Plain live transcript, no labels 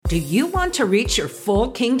Do you want to reach your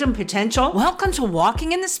full kingdom potential? Welcome to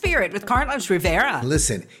Walking in the Spirit with Carlos Rivera.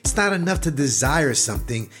 Listen, it's not enough to desire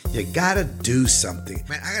something. You gotta do something.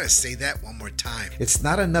 Man, I gotta say that one more time. It's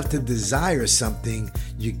not enough to desire something.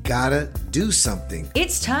 You gotta do something.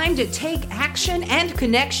 It's time to take action and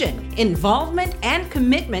connection, involvement and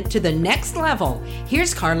commitment to the next level.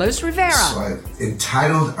 Here's Carlos Rivera. So I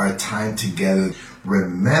entitled our time together,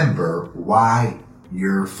 Remember Why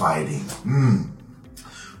You're Fighting.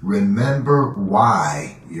 Remember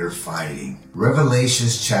why you're fighting.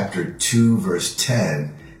 Revelations chapter 2 verse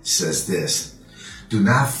 10 says this: Do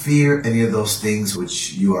not fear any of those things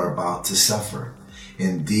which you are about to suffer.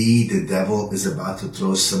 Indeed, the devil is about to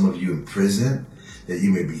throw some of you in prison, that you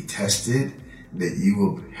may be tested, that you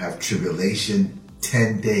will have tribulation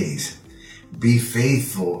 10 days. Be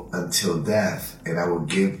faithful until death, and I will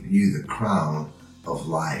give you the crown of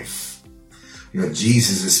life. You know,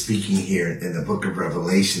 Jesus is speaking here in the book of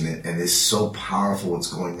Revelation, and it's so powerful what's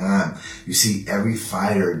going on. You see, every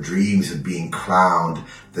fighter dreams of being crowned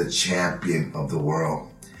the champion of the world.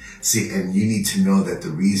 See, and you need to know that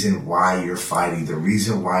the reason why you're fighting, the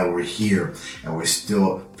reason why we're here and we're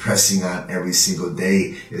still pressing on every single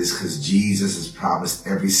day is because Jesus has promised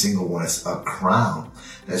every single one of us a crown.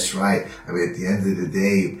 That's right. I mean, at the end of the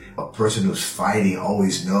day, a person who's fighting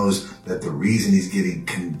always knows that the reason he's getting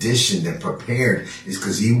conditioned and prepared is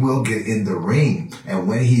because he will get in the ring. And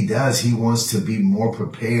when he does, he wants to be more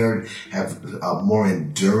prepared, have more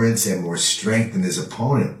endurance and more strength than his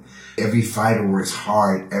opponent. Every fighter works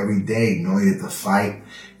hard every day, knowing that the fight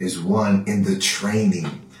is won in the training.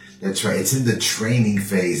 That's right. It's in the training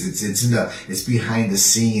phase. It's behind the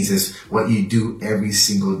scenes. It's what you do every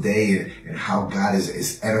single day and how God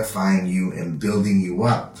is edifying you and building you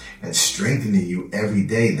up and strengthening you every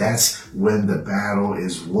day. That's when the battle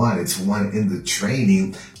is won. It's won in the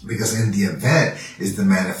training, because in the event is the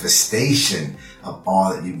manifestation of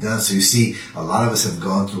all that you've done. So you see, a lot of us have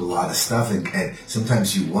gone through a lot of stuff, and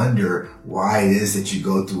sometimes you wonder why it is that you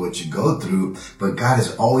go through what you go through, but God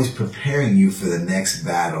is always preparing you for the next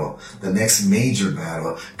battle, the next major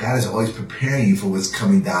battle. God is always preparing you for what's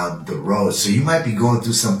coming down the road. So you might be going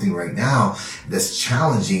through something right now that's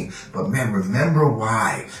challenging, but man, remember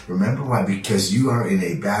why. Remember why, because you are in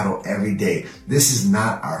a battle every day. This is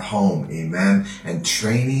not our home, amen? And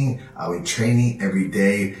training every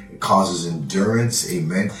day causes endurance,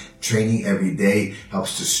 amen. Training every day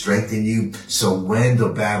helps to strengthen you. So when the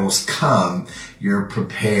battles come, you're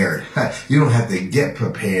prepared. You don't have to get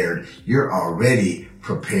prepared. You're already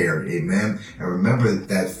prepared, amen. And remember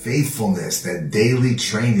that faithfulness, that daily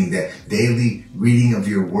training, that daily reading of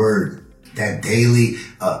your word, that daily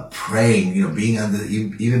praying,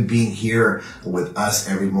 even being here with us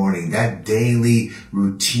every morning, that daily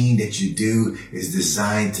routine that you do is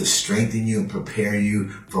designed to strengthen you and prepare you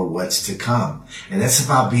for what's to come. And that's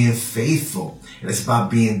about being faithful. And it's about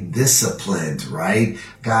being disciplined, right?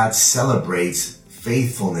 God celebrates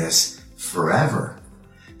faithfulness forever.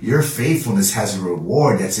 Your faithfulness has a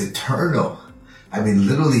reward that's eternal. I mean,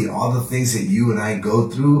 literally all the things that you and I go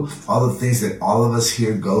through, all the things that all of us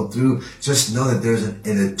here go through, just know that there's an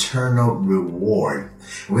eternal reward.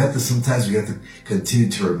 We have to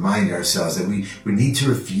continue to remind ourselves that we need to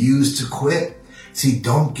refuse to quit. See,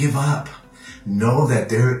 don't give up. Know that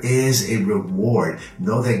there is a reward.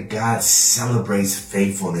 Know that God celebrates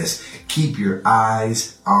faithfulness. Keep your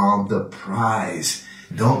eyes on the prize.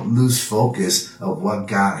 Don't lose focus of what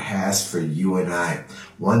God has for you and I.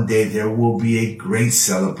 One day there will be a great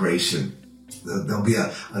celebration. There'll be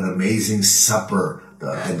an amazing supper,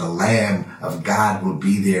 and the Lamb of God will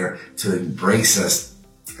be there to embrace us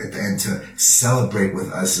and to celebrate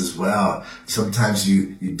with us as well. Sometimes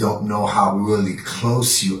you don't know how really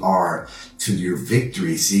close you are to your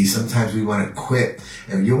victory. See, sometimes we want to quit,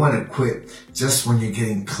 and you want to quit just when you're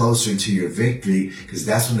getting closer to your victory, because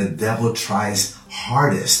that's when the devil tries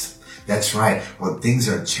hardest. That's right. When things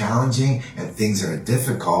are challenging and things are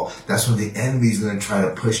difficult, that's when the enemy is going to try to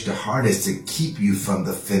push the hardest to keep you from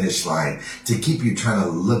the finish line, to keep you trying to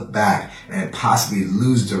look back and possibly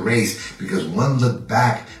lose the race, because one look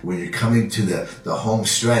back when you're coming to the home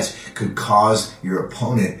stretch could cause your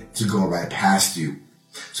opponent to go right past you.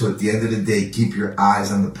 So at the end of the day, keep your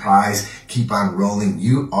eyes on the prize. Keep on rolling.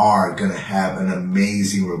 You are going to have an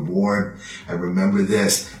amazing reward. And remember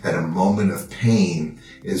this, that a moment of pain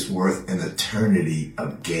is worth an eternity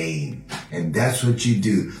of gain. And that's what you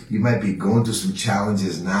do. You might be going through some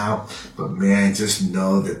challenges now, but man, just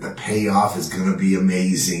know that the payoff is going to be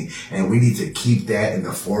amazing. And we need to keep that in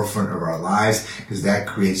the forefront of our lives, because that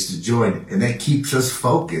creates the joy and that keeps us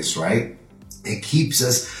focused, right? It keeps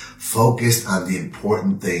us focused on the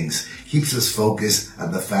important things. Keeps us focused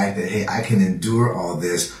on the fact that, hey, I can endure all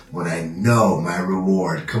this when I know my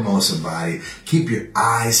reward. Come on, somebody. Keep your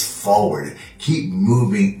eyes forward. Keep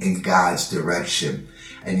moving in God's direction.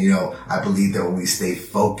 And, I believe that when we stay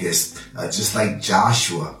focused, just like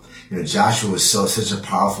Joshua, Joshua was such a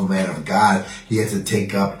powerful man of God. He had to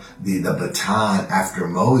take up the baton after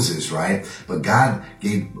Moses, right? But God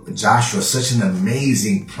gave Joshua such an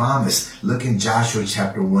amazing promise. Look in Joshua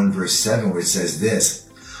chapter 1, verse 7, where it says this,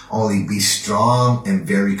 only be strong and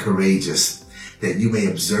very courageous, that you may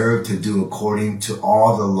observe to do according to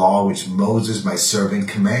all the law which Moses, my servant,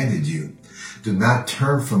 commanded you. Do not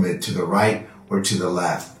turn from it to the right or to the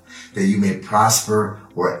left, that you may prosper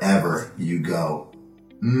wherever you go.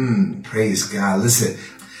 Praise God. Listen,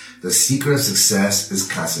 the secret of success is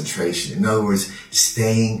concentration. In other words,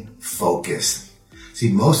 staying focused.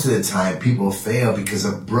 See, most of the time people fail because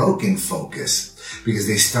of broken focus, because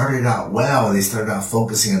they started out well, they started out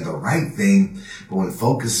focusing on the right thing, but when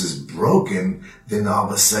focus is broken, then all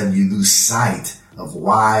of a sudden you lose sight of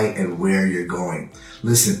why and where you're going.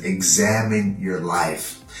 Listen, examine your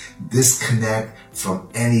life. Disconnect from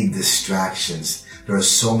any distractions. There are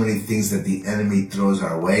so many things that the enemy throws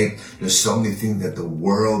our way. There's so many things that the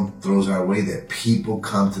world throws our way, that people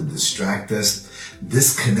come to distract us.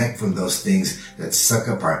 Disconnect from those things that suck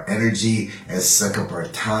up our energy and suck up our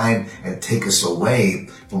time and take us away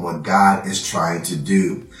from what God is trying to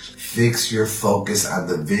do. Fix your focus on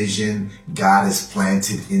the vision God has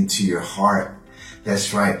planted into your heart.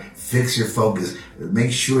 That's right. Fix your focus.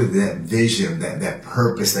 Make sure that vision, that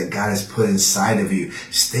purpose that God has put inside of you,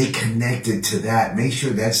 stay connected to that. Make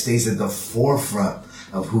sure that stays at the forefront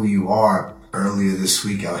of who you are. Earlier this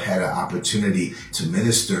week, I had an opportunity to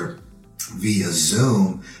minister via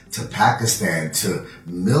Zoom to Pakistan, to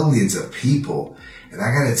millions of people. And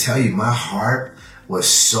I got to tell you, my heart was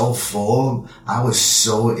so full. I was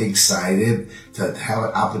so excited to have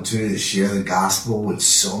an opportunity to share the gospel with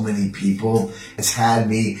so many people. It's had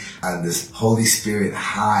me on this Holy Spirit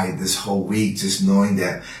high this whole week, just knowing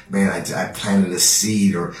that, man, I planted a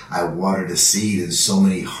seed, or I watered a seed in so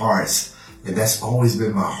many hearts. And that's always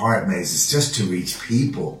been my heart, man. It's just to reach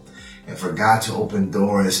people and for God to open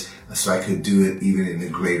doors so I could do it even in a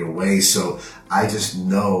greater way. So I just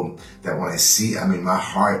know that when I see, my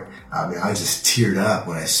heart, I just teared up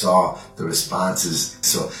when I saw the responses.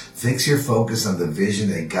 So fix your focus on the vision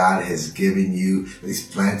that God has given you, that He's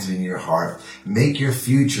planted in your heart. Make your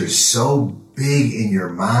future so big in your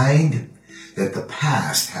mind that the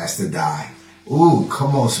past has to die. Ooh,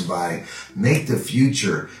 come on, somebody. Make the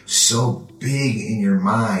future so big in your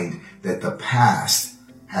mind that the past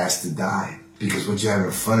has to die. Because what you have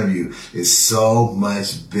in front of you is so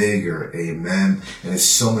much bigger, amen? And it's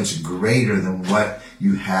so much greater than what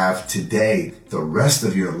you have today. The rest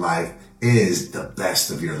of your life is the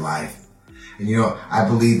best of your life. And I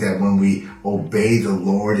believe that when we obey the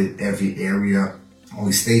Lord in every area, when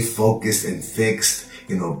we stay focused and fixed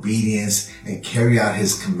in obedience and carry out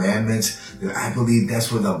His commandments, then I believe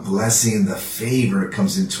that's where the blessing and the favor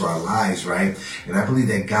comes into our lives, right? And I believe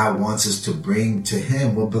that God wants us to bring to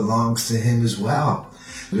Him what belongs to Him as well.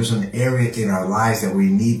 There's an area in our lives that we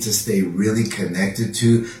need to stay really connected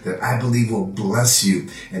to that I believe will bless you,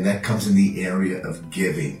 and that comes in the area of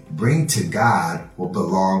giving. Bring to God what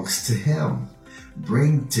belongs to Him.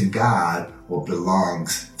 Bring to God what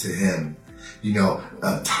belongs to Him.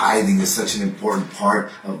 Tithing is such an important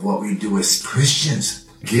part of what we do as Christians.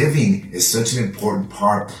 Giving is such an important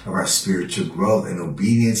part of our spiritual growth, and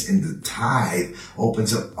obedience in the tithe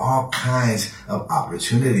opens up all kinds of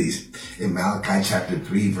opportunities. In Malachi chapter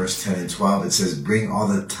 3, verse 10 and 12, it says, bring all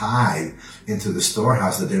the tithe into the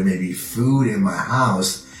storehouse, that there may be food in my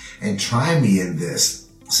house, and try me in this,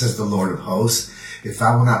 says the Lord of hosts. If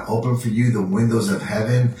I will not open for you the windows of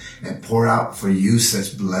heaven and pour out for you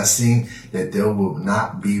such blessing that there will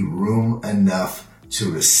not be room enough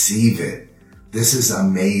to receive it. This is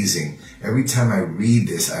amazing. Every time I read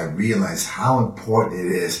this, I realize how important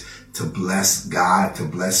it is to bless God, to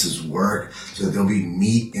bless His work, so that there'll be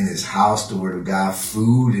meat in His house, the Word of God,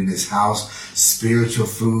 food in His house, spiritual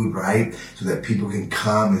food, right? So that people can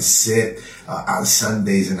come and sit on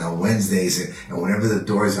Sundays and on Wednesdays, and whenever the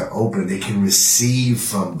doors are open, they can receive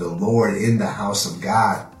from the Lord in the house of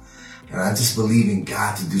God. And I just believe in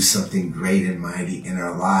God to do something great and mighty in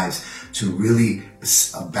our lives, to really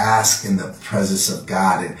bask in the presence of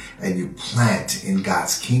God, and you plant in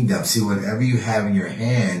God's kingdom. See, whatever you have in your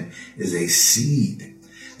hand is a seed.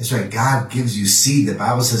 That's right. God gives you seed. The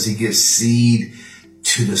Bible says He gives seed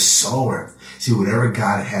to the sower. See, whatever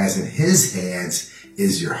God has in His hands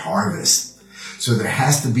is your harvest. So there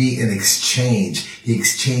has to be an exchange. He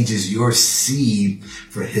exchanges your seed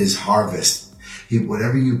for his harvest.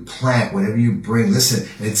 Whatever you plant, whatever you bring, listen,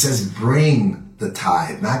 and it says bring the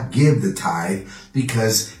tithe, not give the tithe,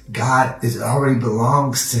 because it already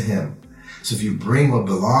belongs to him. So if you bring what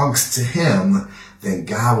belongs to him, then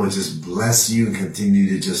God will just bless you and continue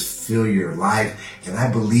to just fill your life. And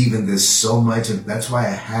I believe in this so much. And that's why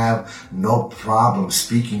I have no problem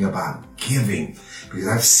speaking about giving, because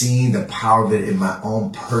I've seen the power of it in my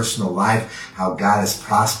own personal life, how God has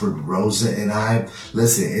prospered Rosa and I.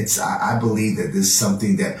 Listen, I believe that this is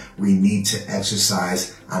something that we need to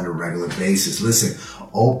exercise on a regular basis. Listen,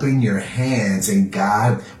 open your hands and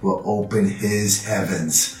God will open his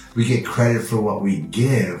heavens. We get credit for what we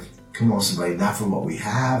give. Come on, somebody, not for what we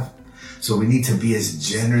have. So we need to be as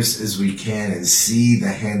generous as we can and see the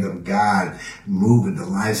hand of God move in the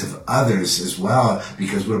lives of others as well,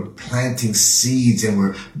 because we're planting seeds and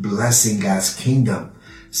we're blessing God's kingdom.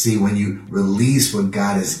 See, when you release what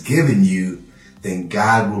God has given you, then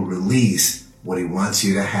God will release what he wants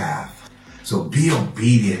you to have. So be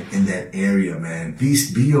obedient in that area, man.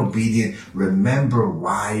 Be obedient. Remember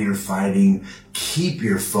why you're fighting. Keep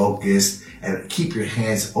your focus and keep your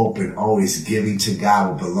hands open, always giving to God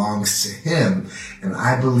what belongs to him. And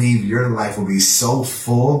I believe your life will be so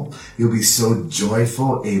full. You'll be so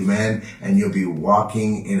joyful. Amen. And you'll be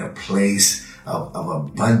walking in a place of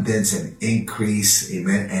abundance and increase.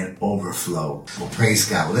 Amen. And overflow. Well, praise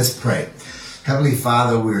God. Let's pray. Heavenly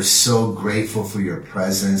Father, we are so grateful for your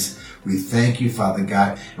presence. We thank you, Father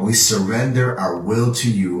God, and we surrender our will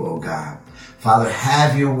to you, oh God. Father,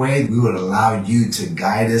 have your way. We would allow you to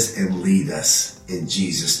guide us and lead us in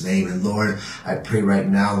Jesus' name. And Lord, I pray right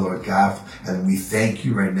now, Lord God, and we thank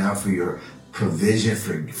you right now for your provision,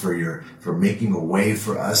 for making a way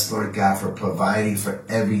for us, Lord God, for providing for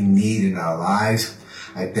every need in our lives.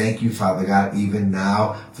 I thank you, Father God, even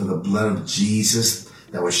now for the blood of Jesus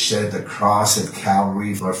that was shed at the cross at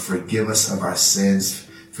Calvary. Lord, forgive us of our sins.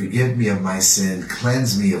 Forgive me of my sin.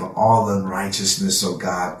 Cleanse me of all unrighteousness, O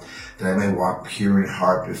God, that I may walk pure in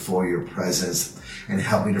heart before your presence. And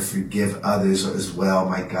help me to forgive others as well,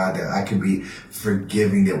 my God, that I can be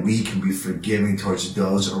forgiving, that we can be forgiving towards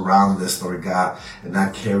those around us, Lord God, and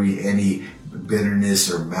not carry any bitterness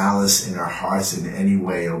or malice in our hearts in any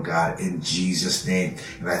way, oh God, in Jesus' name.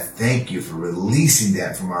 And I thank you for releasing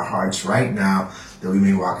that from our hearts right now, that we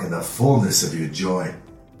may walk in the fullness of your joy.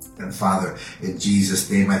 And Father, in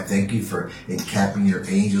Jesus' name, I thank you for encamping your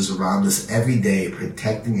angels around us every day,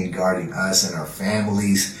 protecting and guarding us and our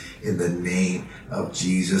families in the name of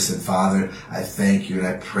Jesus. And Father, I thank you and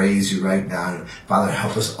I praise you right now. And Father,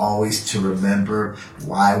 help us always to remember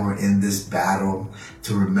why we're in this battle,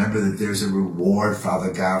 to remember that there's a reward,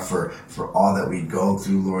 Father God, for all that we go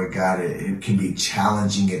through, Lord God. It can be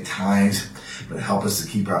challenging at times, but help us to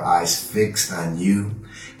keep our eyes fixed on you.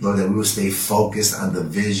 Lord, that we will stay focused on the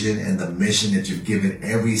vision and the mission that you've given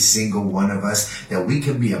every single one of us, that we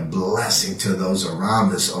can be a blessing to those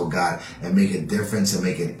around us, oh God, and make a difference and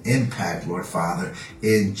make an impact, Lord Father,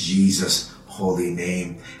 in Jesus' holy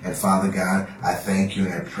name. And Father God, I thank you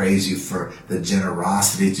and I praise you for the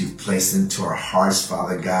generosity that you've placed into our hearts,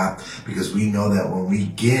 Father God, because we know that when we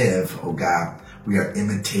give, oh God, we are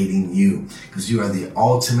imitating you, because you are the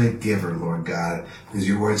ultimate giver, Lord God, because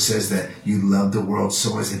your word says that you love the world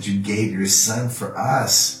so much that you gave your son for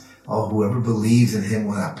us. Oh, whoever believes in him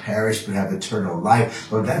will not perish but have eternal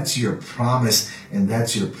life. Lord, that's your promise and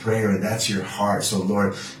that's your prayer and that's your heart. So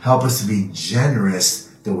Lord, help us to be generous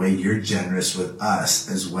the way you're generous with us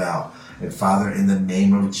as well. And Father, in the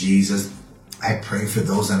name of Jesus, I pray for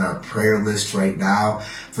those on our prayer list right now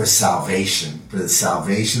for salvation, for the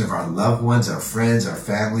salvation of our loved ones, our friends, our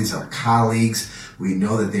families, our colleagues. We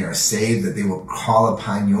know that they are saved, that they will call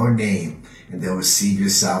upon your name and they'll receive your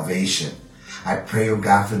salvation. I pray, oh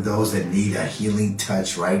God, for those that need a healing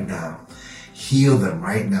touch right now. Heal them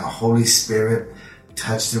right now. Holy Spirit,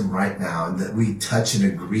 touch them right now, and that we touch and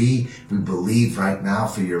agree. We believe right now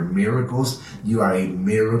for your miracles. You are a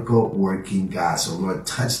miracle working God. So Lord,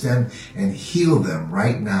 touch them and heal them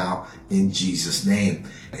right now in Jesus' name.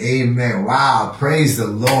 Amen. Wow. Praise the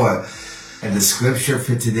Lord. And the scripture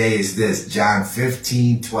for today is this, John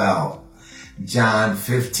 15:12. John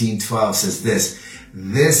 15:12 says this,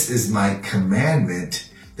 "This is my commandment,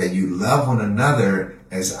 that you love one another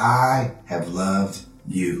as I have loved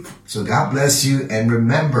you." So God bless you. And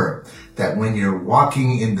remember that when you're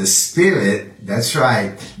walking in the Spirit, that's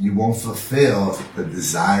right, you won't fulfill the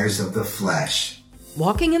desires of the flesh.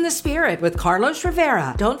 Walking in the Spirit with Carlos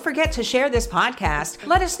Rivera. Don't forget to share this podcast.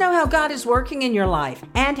 Let us know how God is working in your life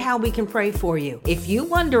and how we can pray for you. If you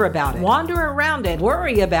wonder about it, wander around it,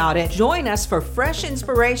 worry about it, join us for fresh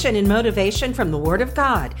inspiration and motivation from the Word of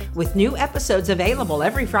God with new episodes available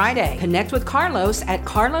every Friday. Connect with Carlos at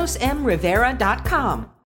carlosmrivera.com.